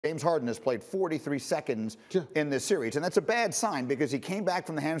James Harden has played 43 seconds in this series, and that's a bad sign because he came back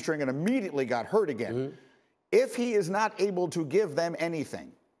from the hamstring and immediately got hurt again. If he is not able to give them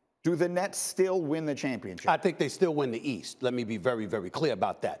anything, do the Nets still win the championship? I think they still win the East. Let me be very, very clear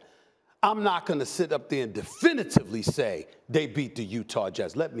about that. I'm not going to sit up there and definitively say they beat the Utah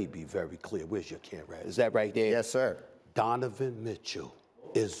Jazz. Let me be very clear. Where's your camera? Is that right there? Yes, sir. Donovan Mitchell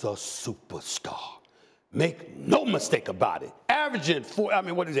is a superstar. Make no mistake about it. Averaging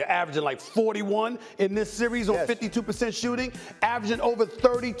like 41 in this series on 52% shooting, averaging over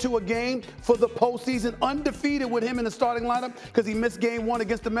 32 a game for the postseason, undefeated with him in the starting lineup because he missed game 1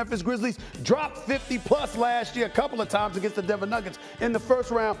 against the Memphis Grizzlies, dropped 50+ last year a couple of times against the Denver Nuggets in the first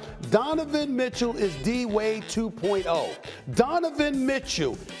round. Donovan Mitchell is D-Wade 2.0. Donovan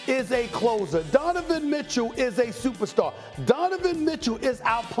Mitchell is a closer. Donovan Mitchell is a superstar. Donovan Mitchell is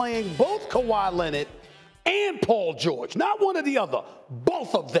outplaying both Kawhi Leonard and Paul George, not one or the other,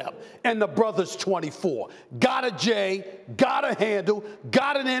 both of them. And the brother's 24. Got a J, got a handle,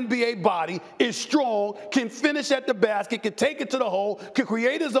 got an NBA body, is strong, can finish at the basket, can take it to the hole, can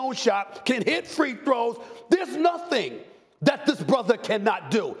create his own shot, can hit free throws. There's nothing that this brother cannot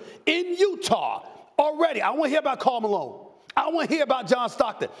do. In Utah, already, I want to hear about Karl Malone. I want to hear about John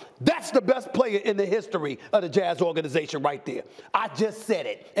Stockton. That's the best player in the history of the Jazz organization right there. I just said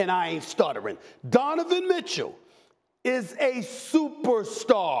it, and I ain't stuttering. Donovan Mitchell is a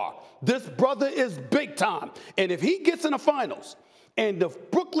superstar. This brother is big time. And if he gets in the finals and the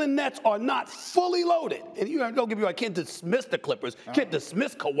Brooklyn Nets are not fully loaded, and don't get me wrong, I can't dismiss the Clippers, can't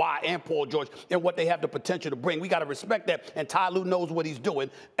dismiss Kawhi and Paul George and what they have the potential to bring. We got to respect that, and Ty Lue knows what he's doing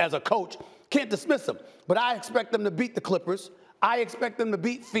as a coach. Can't dismiss them. But I expect them to beat the Clippers. I expect them to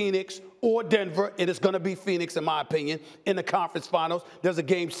beat Phoenix or Denver, and it's going to be Phoenix, in my opinion, in the conference finals. There's a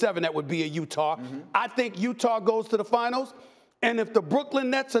Game 7 that would be in Utah. I think Utah goes to the finals, and if the Brooklyn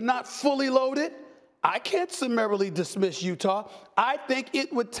Nets are not fully loaded, I can't summarily dismiss Utah. I think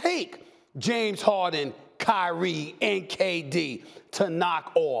it would take James Harden, Kyrie, and KD to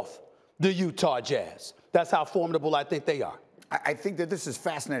knock off the Utah Jazz. That's how formidable I think they are. I think that this is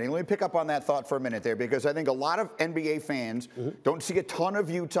fascinating. Let me pick up on that thought for a minute there, because I think a lot of NBA fans don't see a ton of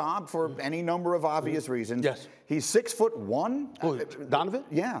Utah for any number of obvious reasons. Yes. He's 6'1". Who, Donovan?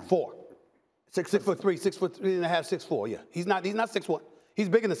 Yeah. 4. 6'3", 6'3 and a half, 6'4". Yeah. He's not 6'1". He's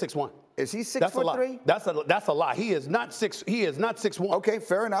bigger than 6'1". Is he 6'3"? That's a lie. He is not 6'1". Okay,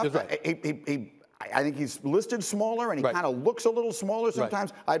 fair enough. That's right. I think he's listed smaller, and he kind of looks a little smaller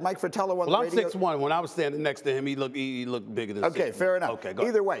sometimes. I had Mike Fratello on the radio. I'm 6'1". When I was standing next to him, he looked bigger than 6'1". Okay, fair enough. Okay, go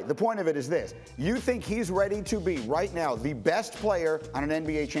Either way, the point of it is this. You think he's ready to be, right now, the best player on an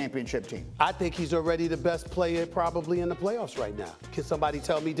NBA championship team? I think he's already the best player probably in the playoffs right now. Can somebody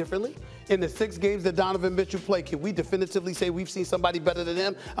tell me differently? In the 6 games that Donovan Mitchell played, can we definitively say we've seen somebody better than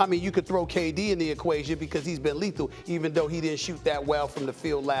him? I mean, you could throw KD in the equation because he's been lethal, even though he didn't shoot that well from the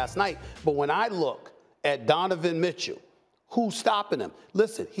field last night. But when I look at Donovan Mitchell, who's stopping him?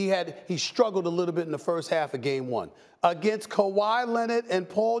 Listen, he struggled a little bit in the first half of Game 1 against Kawhi Leonard and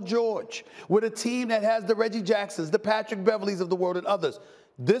Paul George, with a team that has the Reggie Jacksons, the Patrick Beverleys of the world, and others.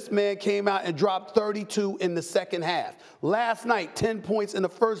 This man came out and dropped 32 in the second half. Last night, 10 points in the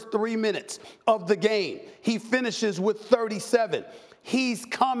first 3 minutes of the game. He finishes with 37. He's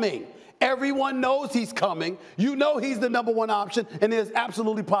coming. Everyone knows he's coming. You know he's the #1 option, and there's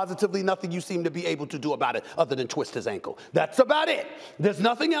absolutely positively nothing you seem to be able to do about it other than twist his ankle. That's about it. There's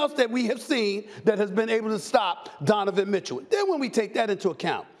nothing else that we have seen that has been able to stop Donovan Mitchell. Then when we take that into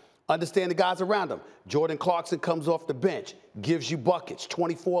account, understand the guys around him. Jordan Clarkson comes off the bench, gives you buckets,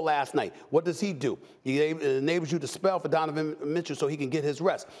 24 last night. What does he do? He enables you to spell for Donovan Mitchell so he can get his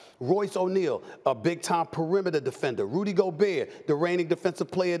rest. Royce O'Neal, a big-time perimeter defender. Rudy Gobert, the reigning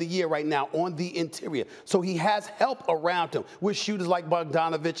defensive player of the year right now on the interior. So he has help around him with shooters like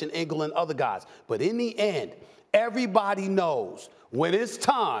Bogdanovich and Engel and other guys. But in the end, everybody knows when it's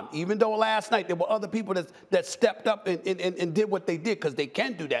time, even though last night there were other people that stepped up and did what they did, because they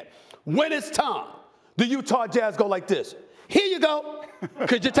can do that. When it's time, the Utah Jazz go like this. Here you go.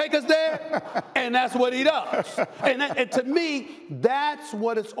 Could you take us there? And that's what he does. And to me, that's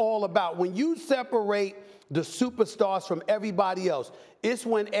what it's all about. When you separate the superstars from everybody else, it's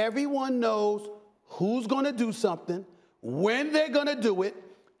when everyone knows who's going to do something, when they're going to do it,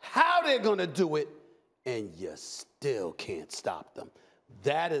 how they're going to do it, and you still can't stop them.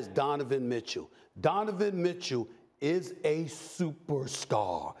 That is Donovan Mitchell. Donovan Mitchell is a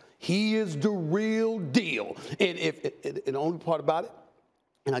superstar. He is the real deal. And the only part about it,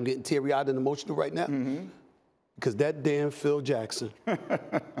 and I'm getting teary-eyed and emotional right now, because that damn Phil Jackson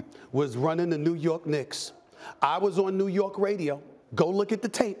was running the New York Knicks. I was on New York radio Go look at the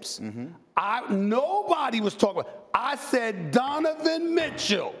tapes. Nobody was talking about. I said Donovan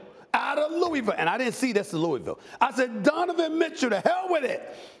Mitchell out of Louisville. And I didn't see this in Louisville. I said Donovan Mitchell, to hell with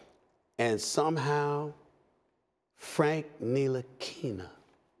it. And somehow Frank Ntilikina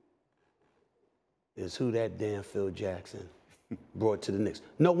is who that damn Phil Jackson brought to the Knicks.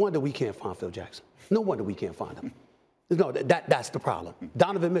 No wonder we can't find Phil Jackson. No wonder we can't find him. No, that's the problem.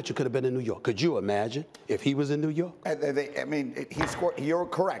 Donovan Mitchell could have been in New York. Could you imagine if he was in New York? I mean, he scored. You're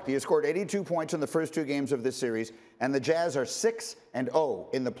correct. He has scored 82 points in the first 2 games of this series, and the Jazz are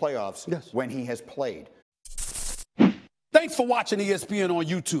 6-0 in the playoffs when he has played. Thanks for watching ESPN on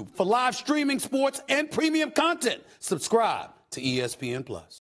YouTube. For live streaming sports and premium content, subscribe to ESPN+.